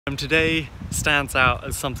Today stands out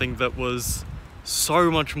as something that was so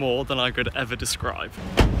much more than I could ever describe.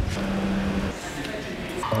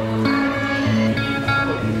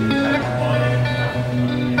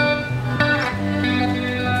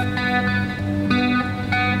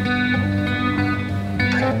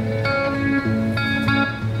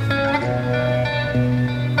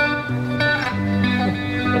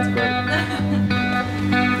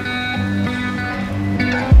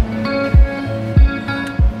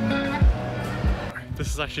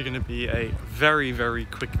 This is actually going to be a very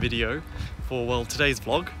quick video for, well, today's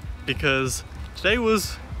vlog, because today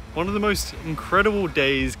was one of the most incredible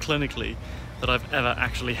days clinically that I've ever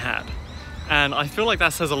actually had. And I feel like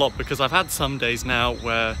that says a lot, because I've had some days now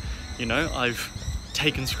where, you know, I've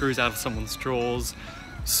taken screws out of someone's jaws,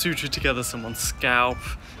 sutured together someone's scalp,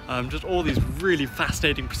 just all these really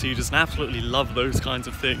fascinating procedures, and I absolutely love those kinds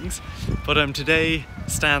of things. But today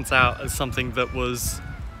stands out as something that was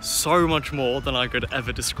so much more than I could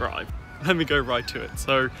ever describe. Let me go right to it.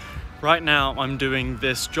 So right now I'm doing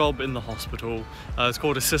this job in the hospital. It's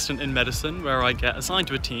called Assistant in Medicine, where I get assigned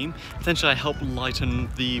to a team. Essentially I help lighten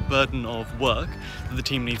the burden of work that the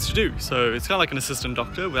team needs to do. So it's kind of like an assistant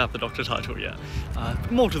doctor without the doctor title yet.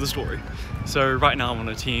 More to the story. So right now I'm on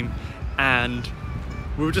a team, and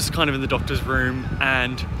we were just kind of in the doctor's room,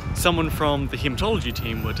 and someone from the hematology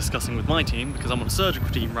team were discussing with my team, because I'm on a surgical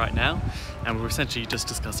team right now, and we were essentially just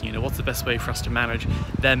discussing, you know, what's the best way for us to manage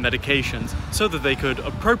their medications so that they could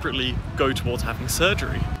appropriately go towards having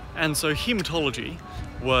surgery. And so hematology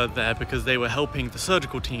were there because they were helping the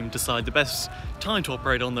surgical team decide the best time to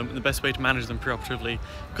operate on them and the best way to manage them preoperatively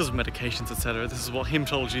because of medications, etc. This is what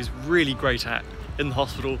hematology is really great at in the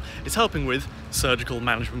hospital. It's helping with surgical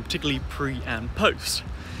management, particularly pre and post.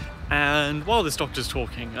 And while this doctor's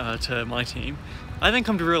talking to my team, I then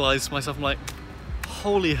come to realize myself, I'm like,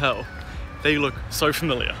 holy hell, they look so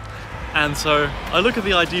familiar. And so I look at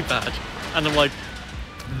the ID badge and I'm like,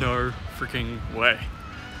 no freaking way.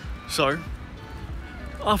 So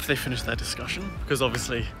after they finish their discussion, because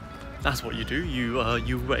obviously that's what you do,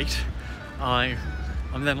 you wait, I'm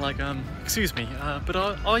then like, excuse me, but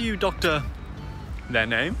are you Dr. their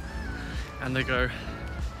name? And they go,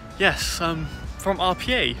 yes, from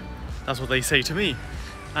RPA. That's what they say to me.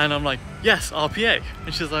 And I'm like, yes, RPA.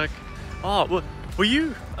 And she's like, oh, well, were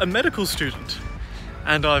you a medical student?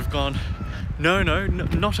 And I've gone, no,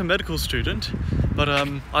 not a medical student, but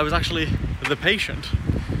I was actually the patient.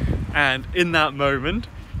 And in that moment,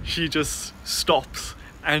 she just stops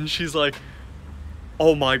and she's like,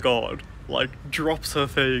 oh my God, like drops her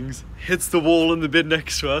things, hits the wall in the bin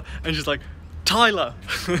next to her, and she's like, Tyler.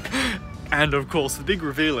 And of course, the big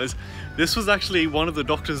reveal is this was actually one of the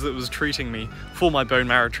doctors that was treating me for my bone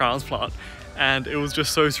marrow transplant. And it was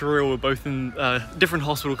just so surreal. We're both in a different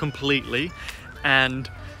hospital completely, and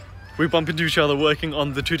we bump into each other working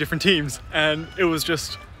on the two different teams, and it was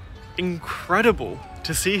just incredible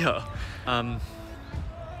to see her.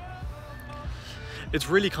 It's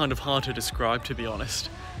really kind of hard to describe, to be honest,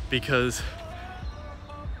 because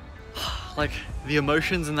like the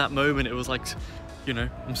emotions in that moment, it was like, you know,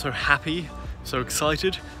 I'm so happy, so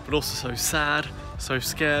excited, but also so sad, so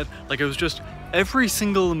scared. Like it was just every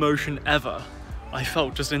single emotion ever I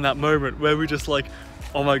felt just in that moment, where we just like,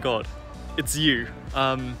 oh my God, it's you.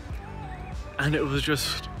 And it was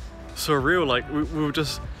just surreal. Like we were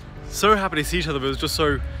just so happy to see each other, but it was just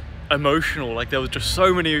so emotional. Like there was just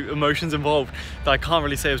so many emotions involved that I can't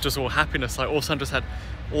really say it was just all happiness. Like all of a sudden just had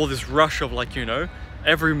all this rush of, like, you know,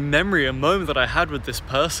 every memory and moment that I had with this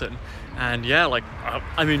person. And yeah, like,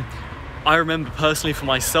 I mean, I remember personally for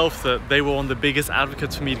myself that they were one of the biggest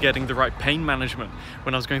advocates for me getting the right pain management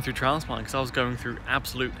when I was going through transplant, because I was going through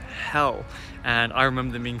absolute hell. And I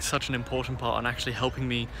remember them being such an important part and actually helping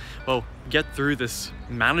me, well, get through this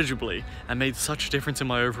manageably, and made such a difference in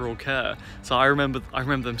my overall care. So I remember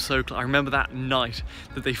them so clearly. I remember that night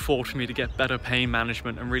that they fought for me to get better pain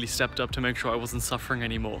management and really stepped up to make sure I wasn't suffering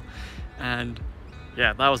anymore. And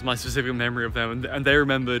yeah, that was my specific memory of them. And they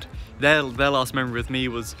remembered, their last memory with me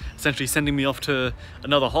was essentially sending me off to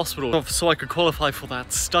another hospital so I could qualify for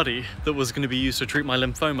that study that was going to be used to treat my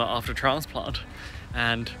lymphoma after transplant.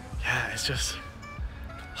 And yeah, it's just,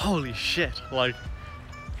 holy shit. Like,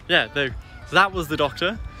 yeah, that was the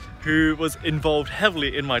doctor who was involved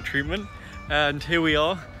heavily in my treatment. And here we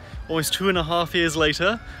are, almost 2.5 years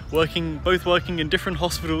later, both working in different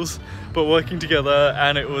hospitals, but working together.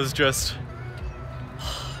 And it was just,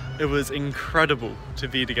 it was incredible to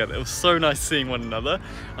be together. It was so nice seeing one another.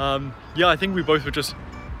 Yeah, I think we both were just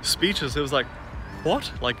speechless. It was like,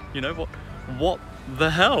 what? Like, you know, what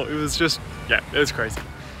the hell? It was just, yeah, it was crazy.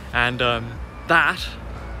 And that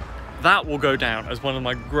that will go down as one of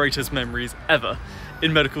my greatest memories ever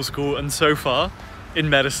in medical school and so far in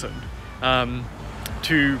medicine.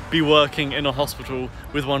 To be working in a hospital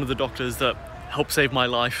with one of the doctors that helped save my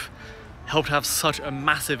life, helped have such a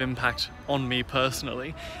massive impact on me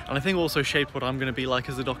personally, and I think also shaped what I'm going to be like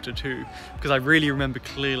as a doctor too, because I really remember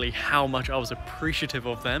clearly how much I was appreciative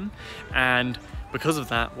of them, and because of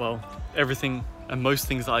that, well, everything and most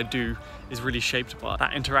things that I do is really shaped by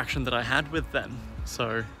that interaction that I had with them.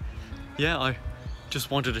 So yeah, I just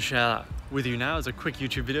wanted to share that with you now as a quick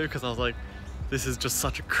YouTube video, because I was like, this is just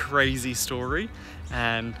such a crazy story,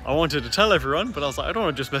 and I wanted to tell everyone, but I was like, I don't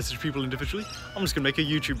want to just message people individually. I'm just gonna make a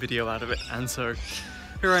YouTube video out of it. And so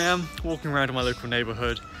here I am walking around in my local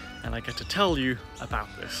neighborhood, and I get to tell you about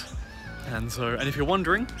this. And if you're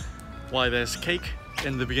wondering why there's cake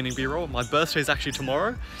in the beginning B-roll, my birthday is actually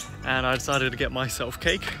tomorrow, and I decided to get myself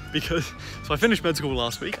cake because, so I finished med school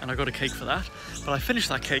last week and I got a cake for that, but I finished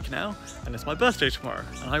that cake now and it's my birthday tomorrow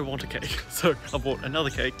and I want a cake. So I bought another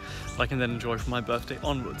cake that I can then enjoy from my birthday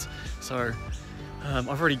onwards. So I've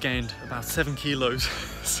already gained about 7 kilos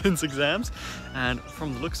since exams, and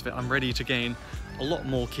from the looks of it, I'm ready to gain a lot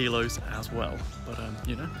more kilos as well. But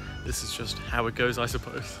you know, this is just how it goes, I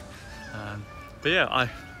suppose. But yeah,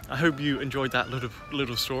 I hope you enjoyed that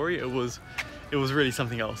little story. It was really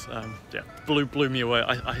something else. Yeah, blew me away.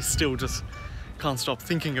 I still just can't stop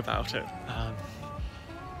thinking about it.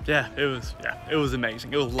 Yeah, it was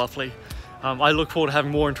amazing. It was lovely. I look forward to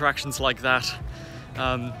having more interactions like that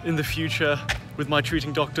in the future with my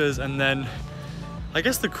treating doctors, and then I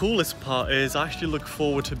guess the coolest part is I actually look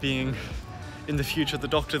forward to being in the future the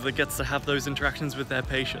doctor that gets to have those interactions with their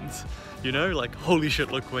patients. You know, like, holy shit,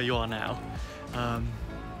 look where you are now.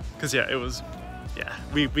 Because yeah,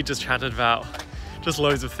 we just chatted about just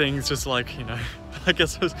loads of things, just like, you know, I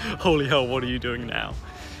guess it was, holy hell, what are you doing now?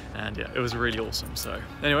 And yeah, it was really awesome. So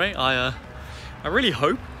anyway, I really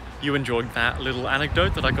hope you enjoyed that little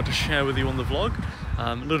anecdote that I got to share with you on the vlog.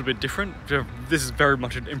 A little bit different. This is very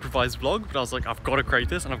much an improvised vlog, but I was like, I've got to create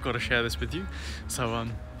this and I've got to share this with you. So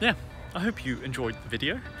yeah, I hope you enjoyed the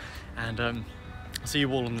video, and I'll see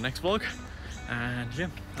you all in the next vlog. And yeah,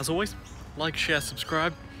 as always, like, share,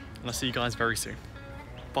 subscribe, and I'll see you guys very soon.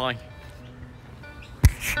 Bye.